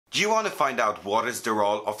Do you want to find out what is the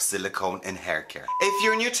role of silicone in hair care? If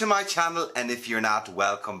you're new to my channel, and if you're not,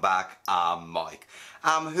 welcome back. I'm Mike.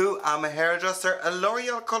 I'm a hairdresser, a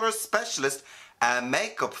L'Oreal colour specialist, a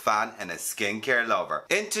makeup fan and a skincare lover.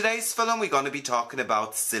 In today's film we're going to be talking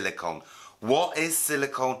about silicone. What is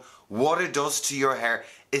silicone? What it does to your hair?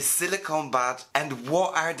 Is silicone bad? And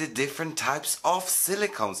what are the different types of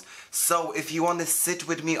silicones? So if you want to sit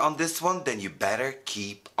with me on this one, then you better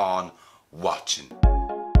keep on watching.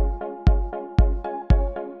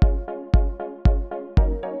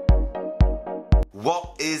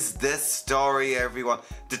 What is this story, everyone?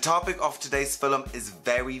 The topic of today's film is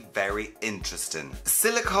very interesting.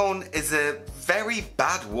 Silicone is a very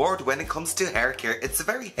bad word when it comes to hair care. It's a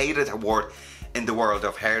very hated word in the world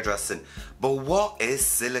of hairdressing. But what is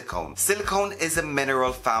silicone? Silicone is a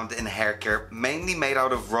mineral found in hair care, mainly made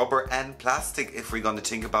out of rubber and plastic, if we're going to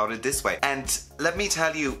think about it this way. And let me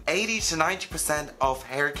tell you, 80 to 90% of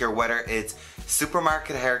hair care, whether it's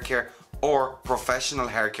supermarket hair care or professional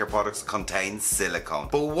hair care products, contain silicone.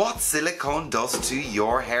 But what silicone does to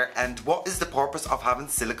your hair, and what is the purpose of having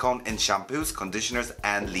silicone in shampoos, conditioners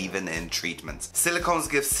and leave-in treatments? Silicones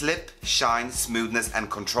give slip, shine, smoothness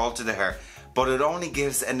and control to the hair, but it only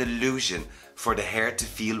gives an illusion for the hair to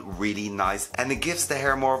feel really nice, and it gives the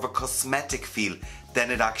hair more of a cosmetic feel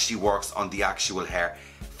than it actually works on the actual hair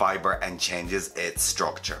fiber and changes its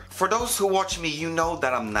structure. For those who watch me, you know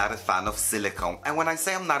that I'm not a fan of silicone. And when I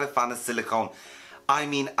say I'm not a fan of silicone, I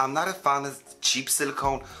mean I'm not a fan of cheap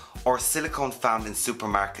silicone or silicone found in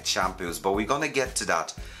supermarket shampoos. But we're gonna get to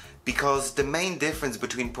that, because the main difference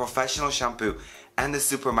between professional shampoo and the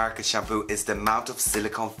supermarket shampoo is the amount of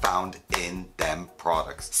silicone found in them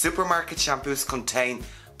products. Supermarket shampoos contain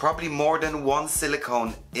probably more than one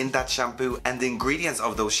silicone in that shampoo, and the ingredients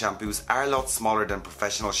of those shampoos are a lot smaller than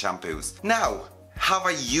professional shampoos. Now, have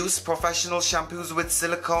I used professional shampoos with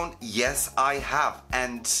silicone? Yes, I have.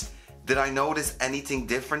 And did I notice anything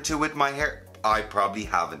different to with my hair? I probably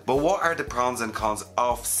haven't. But what are the pros and cons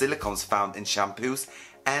of silicones found in shampoos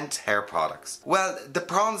and hair products? Well, the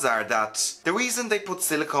pros are that the reason they put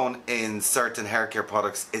silicone in certain hair care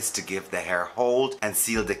products is to give the hair hold and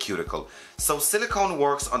seal the cuticle. So silicone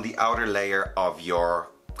works on the outer layer of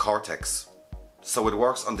your cortex. So it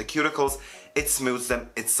works on the cuticles, it smooths them,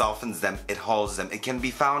 it softens them, it holds them. It can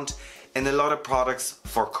be found in a lot of products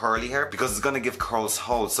for curly hair because it's going to give curls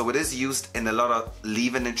hold. So it is used in a lot of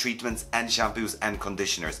leave-in treatments and shampoos and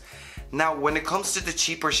conditioners. Now, when it comes to the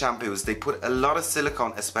cheaper shampoos, they put a lot of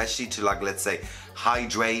silicone, especially to, like, let's say,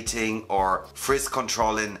 hydrating or frizz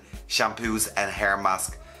controlling shampoos and hair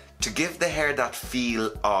masks, to give the hair that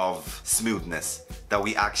feel of smoothness that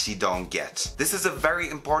we actually don't get. This is a very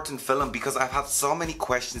important film because I've had so many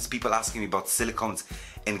questions, people asking me about silicones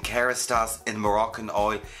in Kerastase, in Moroccan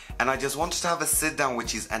oil, and I just wanted to have a sit down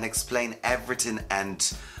with you and explain everything.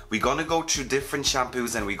 And we're gonna go through different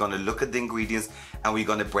shampoos and we're gonna look at the ingredients and we're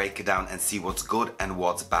gonna break it down and see what's good and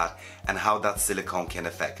what's bad and how that silicone can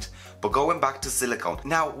affect. But going back to silicone.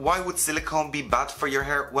 Now, why would silicone be bad for your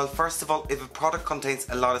hair? Well, first of all, if a product contains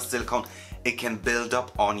a lot of silicone, it can build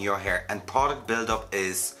up on your hair, and product buildup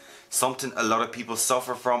is something a lot of people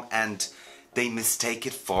suffer from and they mistake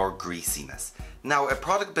it for greasiness. Now, a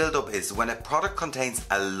product buildup is when a product contains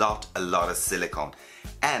a lot of silicone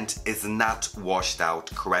and is not washed out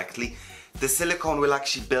correctly. The silicone will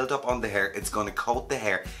actually build up on the hair, it's going to coat the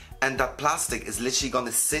hair, and that plastic is literally going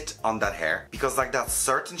to sit on that hair, because like that,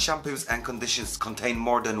 certain shampoos and conditioners contain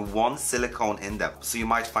more than one silicone in them. So you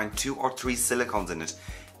might find 2 or 3 silicones in it.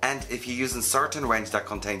 And if you're using certain range that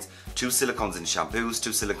contains 2 silicones in shampoos, 2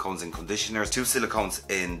 silicones in conditioners, 2 silicones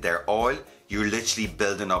in their oil, you're literally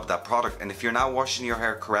building up that product. And if you're not washing your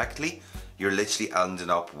hair correctly, you're literally ending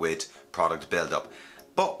up with product buildup.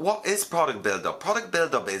 But what is product buildup? Product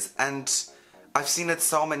buildup is, and I've seen it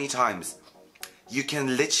so many times, you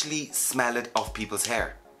can literally smell it off people's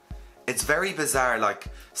hair. It's very bizarre. Like,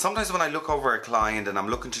 sometimes when I look over a client and I'm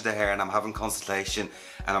looking to the hair and I'm having consultation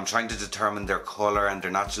and I'm trying to determine their color and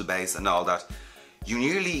their natural base and all that, you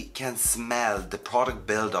nearly can smell the product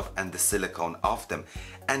buildup and the silicone off them,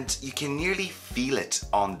 and you can nearly feel it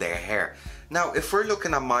on their hair. Now, if we're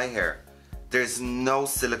looking at my hair, there's no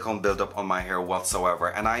silicone buildup on my hair whatsoever.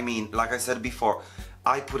 And I mean, like I said before,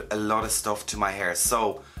 I put a lot of stuff to my hair.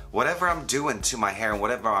 So whatever I'm doing to my hair and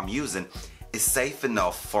whatever I'm using is safe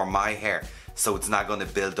enough for my hair, so it's not going to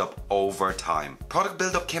build up over time. Product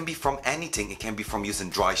buildup can be from anything. It can be from using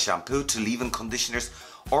dry shampoo to leave-in conditioners,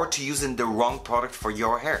 or to using the wrong product for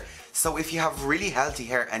your hair. So if you have really healthy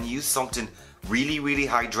hair and use something really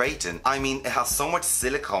hydrating, I mean, it has so much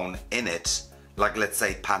silicone in it, like let's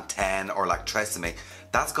say Pantene or like Tresemme,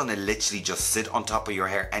 that's gonna literally just sit on top of your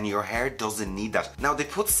hair, and your hair doesn't need that. Now, they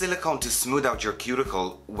put silicone to smooth out your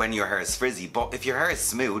cuticle when your hair is frizzy, but if your hair is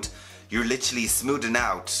smooth, you're literally smoothing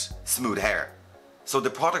out smooth hair. So the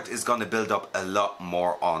product is gonna build up a lot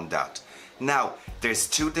more on that. Now, there's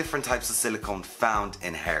two different types of silicone found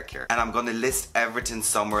in hair care, and I'm gonna list everything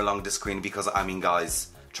somewhere along the screen because I mean, guys,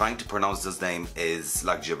 trying to pronounce this name is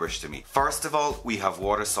like gibberish to me. First of all, we have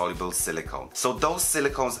water-soluble silicone. So those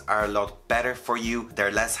silicones are a lot better for you.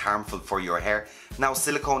 They're less harmful for your hair. Now,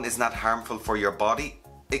 silicone is not harmful for your body.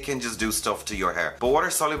 It can just do stuff to your hair. But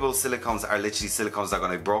water-soluble silicones are literally silicones that are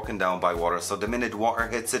going to be broken down by water. So the minute water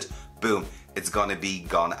hits it, boom, it's going to be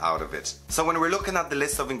gone out of it. So when we're looking at the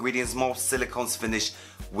list of ingredients, most silicones finish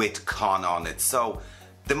with con on it. So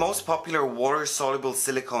the most popular water-soluble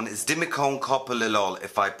silicone is dimethylcopolol,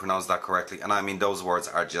 if I pronounce that correctly. And I mean, those words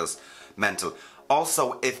are just mental.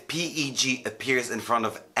 Also, if PEG appears in front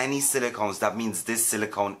of any silicones, that means this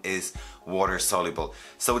silicone is water-soluble.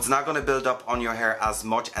 So it's not going to build up on your hair as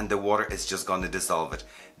much, and the water is just going to dissolve it.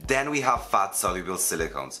 Then we have fat-soluble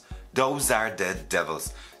silicones. Those are the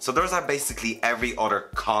devils. So those are basically every other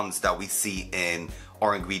cons that we see in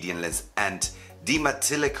our ingredient list. And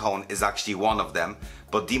dimethylicone is actually one of them,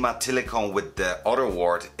 but dimethylicone with the other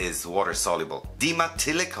word is water soluble.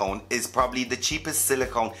 Dimethylicone is probably the cheapest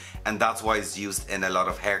silicone, and that's why it's used in a lot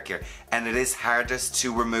of hair care, and it is hardest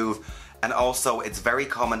to remove, and also it's very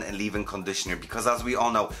common in leave-in conditioner, because as we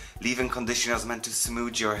all know, leave-in conditioner is meant to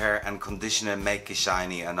smooth your hair and condition and make it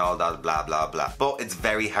shiny and all that blah blah blah, but it's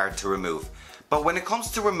very hard to remove. But when it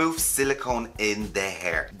comes to remove silicone in the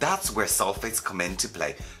hair, that's where sulfates come into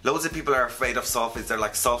play. Loads of people are afraid of sulfates. They're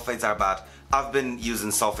like, sulfates are bad. I've been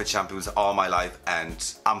using sulfate shampoos all my life and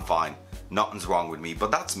I'm fine. Nothing's wrong with me.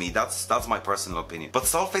 But that's me. That's my personal opinion. But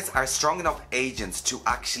sulfates are strong enough agents to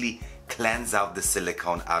actually cleanse out the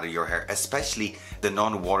silicone out of your hair, especially the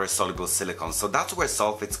non-water soluble silicone. So that's where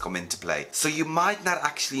sulfates come into play. So you might not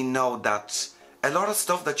actually know that a lot of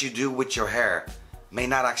stuff that you do with your hair may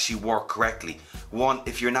not actually work correctly. One,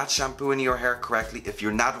 if you're not shampooing your hair correctly, if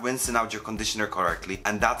you're not rinsing out your conditioner correctly,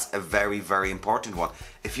 and that's a very, very important one.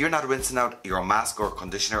 If you're not rinsing out your mask or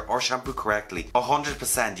conditioner or shampoo correctly,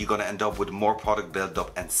 100% you're gonna end up with more product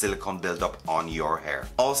buildup and silicone buildup on your hair.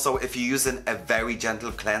 Also, if you're using a very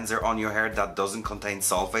gentle cleanser on your hair that doesn't contain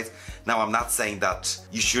sulfates, now I'm not saying that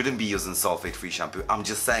you shouldn't be using sulfate-free shampoo, I'm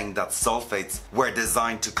just saying that sulfates were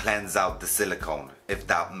designed to cleanse out the silicone, if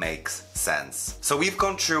that makes sense. So we've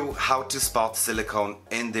gone through how to spot silicone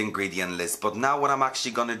in the ingredient list, but now what I'm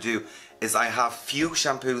actually gonna do is I have few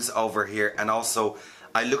shampoos over here, and also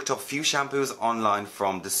I looked up few shampoos online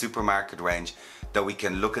from the supermarket range that we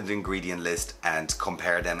can look at the ingredient list and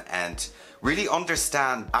compare them and really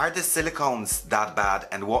understand, are the silicones that bad,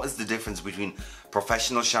 and what is the difference between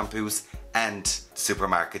professional shampoos and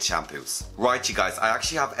supermarket shampoos. Right, you guys, I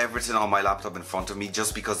actually have everything on my laptop in front of me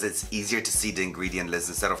just because it's easier to see the ingredient list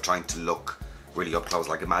instead of trying to look really up close.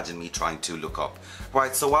 Like, imagine me trying to look up.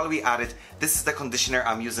 Right, so while we at it, this is the conditioner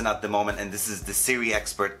I'm using at the moment, and this is the Siri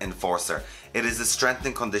Expert Enforcer. It is a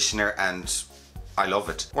strengthening conditioner and I love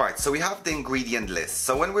it. Right, so we have the ingredient list.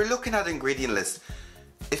 So when we're looking at the ingredient list,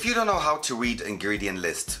 if you don't know how to read ingredient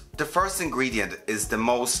list, the first ingredient is the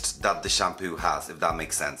most that the shampoo has, if that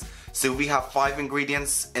makes sense. So we have 5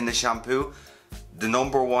 ingredients in the shampoo. The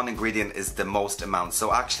number 1 ingredient is the most amount.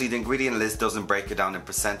 So actually the ingredient list doesn't break it down in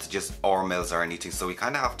percentages or mils or anything. So we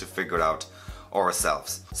kind of have to figure it out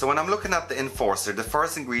ourselves. So when I'm looking at the Enforcer, the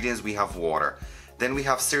first ingredients we have water. Then we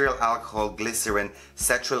have cereal alcohol, glycerin,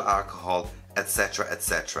 cetyl alcohol, etc,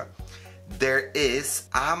 etc. There is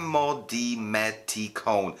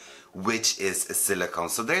amodimeticone, which is a silicone.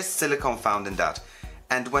 So there's silicone found in that.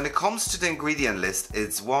 And when it comes to the ingredient list,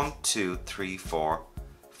 it's 1, 2, 3, 4,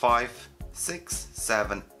 5, 6,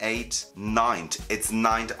 7, 8, 9. It's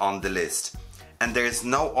 9th on the list. And there's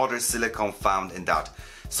no other silicone found in that.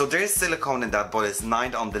 So there's silicone in that, but it's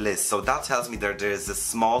 9th on the list. So that tells me that there is a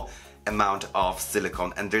small amount of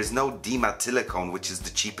silicone, and there's no dimethylicone, which is the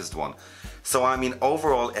cheapest one. So I mean,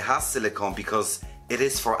 overall it has silicone because it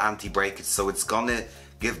is for anti-breakage, so it's gonna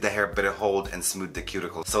give the hair a bit of hold and smooth the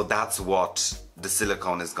cuticle. So that's what the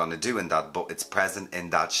silicone is gonna do in that, but it's present in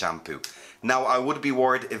that shampoo. Now I would be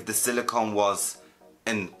worried if the silicone was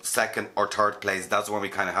in 2nd or 3rd place. That's when we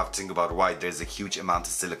kind of have to think about why there's a huge amount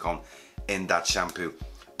of silicone in that shampoo.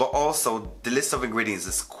 But also the list of ingredients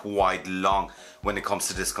is quite long when it comes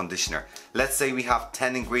to this conditioner. Let's say we have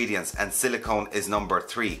 10 ingredients and silicone is number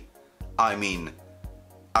 3. I mean,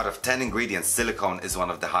 out of 10 ingredients, silicone is one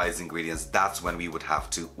of the highest ingredients. That's when we would have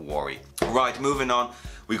to worry. Right, moving on,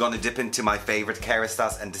 we're gonna dip into my favorite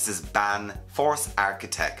Kerastase, and this is Ban Force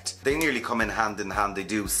Architect. They nearly come in hand, they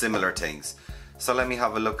do similar things. So let me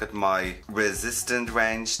have a look at my resistant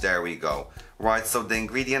range. There we go. Right, so the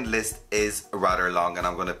ingredient list is rather long, and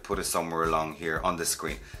I'm gonna put it somewhere along here on the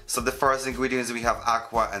screen. So the first ingredients, we have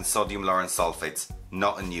aqua and sodium lauryl sulfates.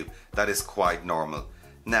 Nothing new, that is quite normal.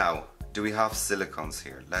 Now, do we have silicones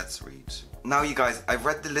here? Let's read. Now you guys, I've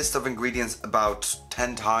read the list of ingredients about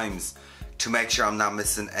 10 times to make sure I'm not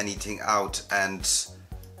missing anything out, and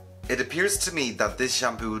it appears to me that this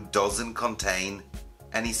shampoo doesn't contain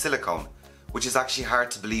any silicone, which is actually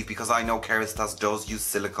hard to believe because I know Kerastase does use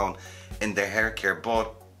silicone in their hair care,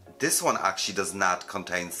 but this one actually does not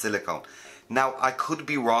contain silicone. Now, I could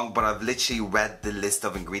be wrong, but I've literally read the list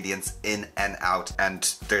of ingredients in and out, and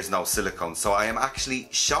there's no silicone. So I am actually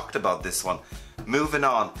shocked about this one. Moving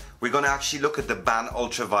on, we're gonna actually look at the Ban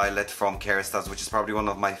Ultraviolet from Kerastase, which is probably one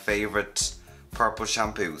of my favorite purple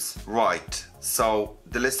shampoos. Right, so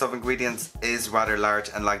the list of ingredients is rather large,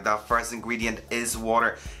 and like that first ingredient is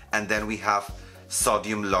water, and then we have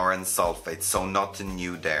sodium lauryl sulfate, so nothing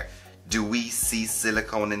new there. Do we see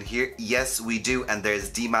silicone in here? Yes, we do, and there's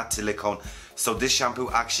dimethicone. So this shampoo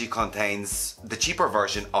actually contains the cheaper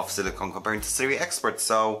version of silicone compared to Siri Expert.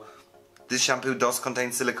 So this shampoo does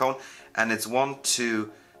contain silicone, and it's 1,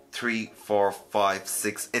 2, 3, 4, 5,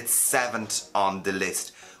 6. It's 7th on the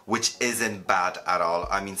list, which isn't bad at all.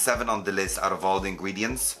 I mean, 7 on the list out of all the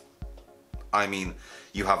ingredients. I mean,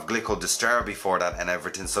 you have glycol before that and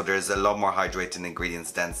everything, so there's a lot more hydrating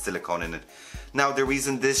ingredients than silicone in it. Now, the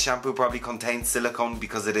reason this shampoo probably contains silicone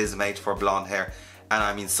because it is made for blonde hair, and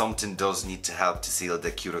I mean, something does need to help to seal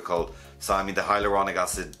the cuticle. So I mean, the hyaluronic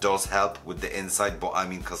acid does help with the inside, but I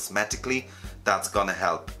mean, cosmetically, that's gonna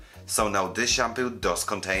help. So now this shampoo does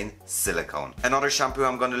contain silicone. Another shampoo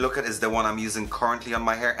I'm going to look at is the one I'm using currently on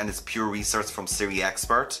my hair, and it's Pure Research from Siri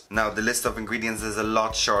Expert. Now the list of ingredients is a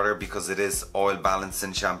lot shorter because it is oil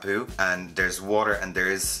balancing shampoo, and there's water and there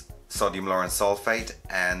is sodium lauryl sulfate,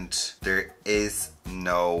 and there is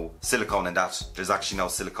no silicone in that. There's actually no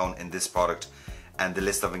silicone in this product, and the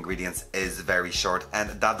list of ingredients is very short, and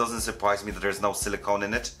that doesn't surprise me that there's no silicone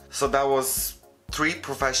in it. So that was 4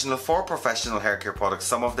 professional hair care products.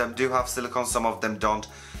 Some of them do have silicone, some of them don't,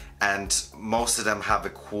 and most of them have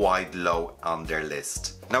it quite low on their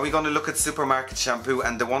list. Now we're going to look at supermarket shampoo,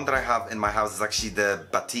 and the one that I have in my house is actually the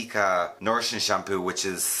Batika Nourishing Shampoo, which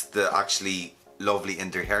is the actually lovely in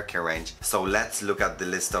their hair care range. So let's look at the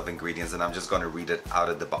list of ingredients, and I'm just going to read it out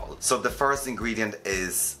of the bottle. So the first ingredient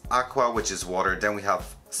is aqua, which is water. Then we have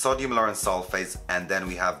sodium lauryl sulfates, and then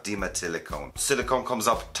we have dimethicone. Silicone comes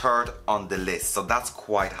up 3rd on the list, so that's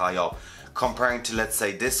quite high up. Comparing to, let's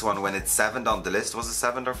say, this one, when it's 7th on the list, was it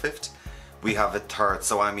 7th or 5th? We have it 3rd,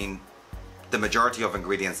 so I mean, the majority of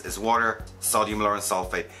ingredients is water, sodium lauryl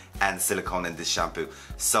sulfate, and silicone in this shampoo.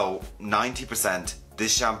 So 90%,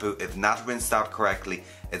 this shampoo, if not rinsed out correctly,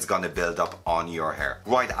 it's gonna build up on your hair.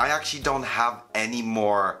 Right, I actually don't have any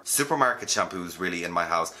more supermarket shampoos really in my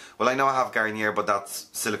house. Well, I know I have Garnier, but that's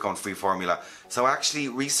silicone free formula. So I actually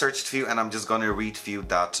researched a few, and I'm just gonna read a few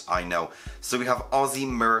that I know. So we have Aussie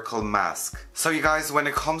Miracle Mask. So you guys, when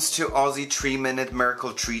it comes to Aussie 3-minute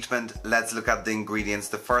miracle treatment, let's look at the ingredients.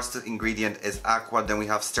 The first ingredient is aqua, then we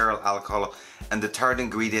have sterile alcohol, and the 3rd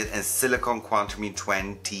ingredient is silicone quantumine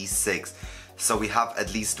 26. So we have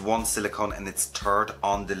at least 1 silicone, and it's 3rd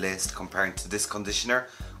on the list comparing to this conditioner,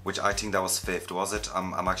 which I think that was 5th, was it?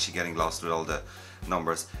 I'm actually getting lost with all the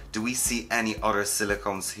numbers. Do we see any other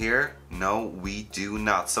silicones here? No, we do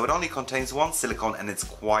not. So it only contains 1 silicone, and it's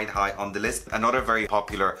quite high on the list. Another very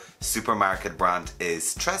popular supermarket brand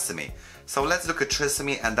is Tresemme. So let's look at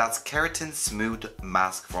Tresemme, and that's Keratin Smooth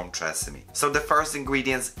Mask from Tresemme. So the first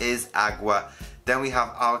ingredient is agua, then we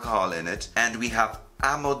have alcohol in it, and we have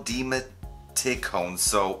amodimetacone.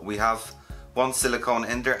 So we have 1 silicone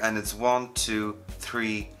in there, and it's 1, 2,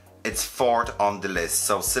 3, it's 4th on the list.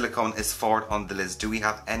 So silicone is 4th on the list. Do we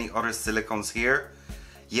have any other silicones here?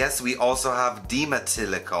 Yes, we also have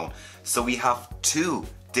dimethicone. So we have 2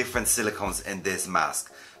 different silicones in this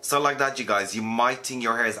mask. So like that, you guys, you might think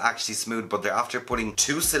your hair is actually smooth, but they're after putting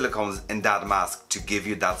 2 silicones in that mask to give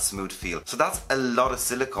you that smooth feel. So that's a lot of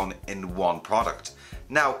silicone in 1 product.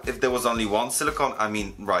 Now, if there was only 1 silicone, I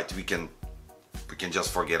mean, right, we can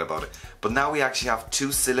just forget about it. But now we actually have 2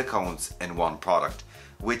 silicones in 1 product,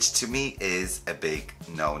 which to me is a big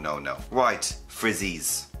no. Right,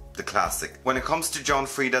 frizzies, the classic. When it comes to John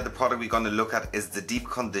Frieda, the product we're going to look at is the Deep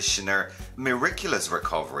Conditioner Miraculous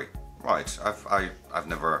Recovery. Right, I've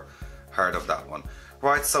never heard of that one.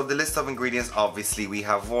 Right, so the list of ingredients, obviously we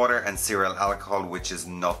have water and cereal alcohol, which is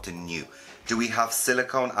nothing new. Do we have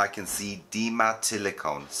silicone? I can see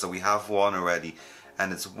dimethylicone. So we have one already,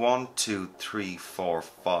 and it's 1, 2, 3, 4,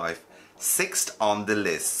 5, 6th on the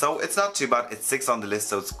list. So it's not too bad, it's 6 on the list,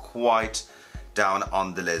 so it's quite down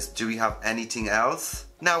on the list. Do we have anything else?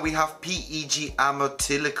 Now we have PEG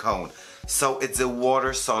amythylicone. So it's a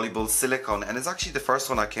water soluble silicone, and it's actually the first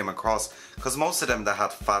one I came across, because most of them that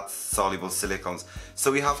had fat soluble silicones.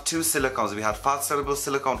 So we have 2 silicones. We have fat soluble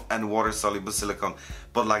silicone and water soluble silicone,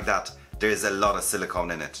 but like that, there's a lot of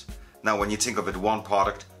silicone in it. Now when you think of it, one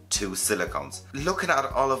product, 2 silicones. Looking at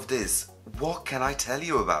all of this, what can I tell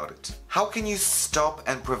you about it? How can you stop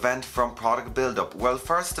and prevent from product buildup? Well,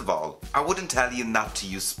 first of all, I wouldn't tell you not to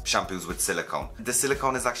use shampoos with silicone. The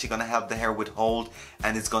silicone is actually going to help the hair withhold,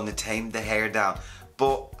 and it's going to tame the hair down.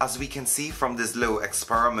 But as we can see from this little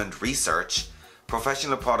experiment research,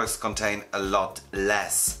 professional products contain a lot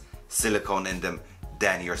less silicone in them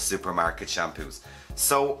than your supermarket shampoos.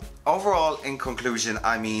 So overall, in conclusion,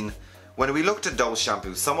 I mean, when we looked at those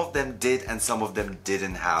shampoos, some of them did and some of them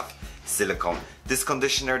didn't have silicone. This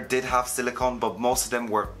conditioner did have silicone, but most of them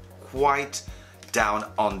were quite down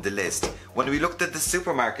on the list. When we looked at the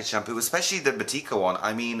supermarket shampoo, especially the Botica one,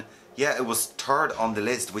 I mean, yeah, it was 3rd on the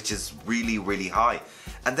list, which is really, really high.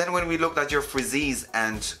 And then when we looked at your Frizzies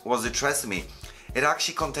and was it Tresemme, it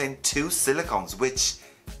actually contained 2 silicones, which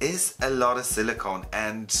is a lot of silicone,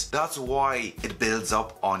 and that's why it builds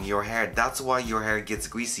up on your hair. That's why your hair gets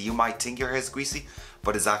greasy. You might think your hair is greasy,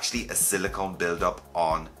 but it's actually a silicone buildup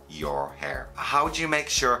on your hair. How do you make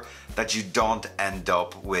sure that you don't end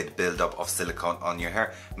up with buildup of silicone on your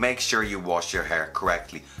hair? Make sure you wash your hair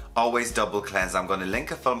correctly. Always double cleanse. I'm going to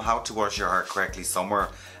link a film how to wash your hair correctly somewhere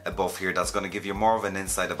above here. That's going to give you more of an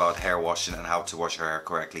insight about hair washing and how to wash your hair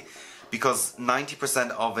correctly. Because 90%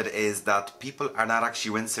 of it is that people are not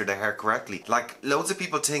actually rinsing their hair correctly. Like, loads of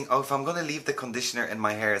people think, oh, if I'm going to leave the conditioner in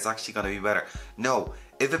my hair, it's actually going to be better. No,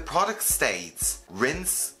 if a product states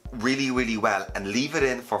rinse really, really well and leave it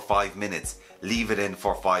in for 5 minutes, leave it in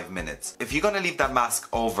for 5 minutes. If you're going to leave that mask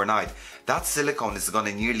overnight, that silicone is going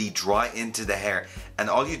to nearly dry into the hair, and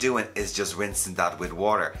all you're doing is just rinsing that with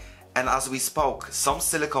water. And as we spoke, some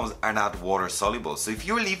silicones are not water soluble. So if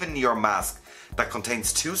you're leaving your mask that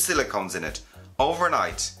contains 2 silicones in it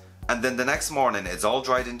overnight, and then the next morning it's all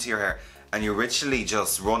dried into your hair, and you're literally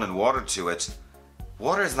just running water to it,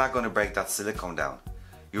 water is not going to break that silicone down.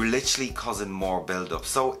 You're literally causing more buildup.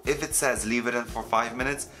 So if it says leave it in for 5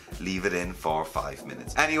 minutes, leave it in for 5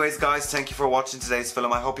 minutes. Anyways guys, thank you for watching today's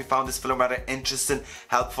film. I hope you found this film rather interesting,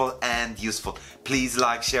 helpful and useful. Please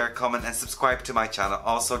like, share, comment and subscribe to my channel.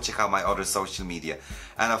 Also check out my other social media.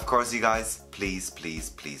 And of course you guys, please, please,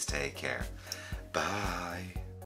 please take care. Bye.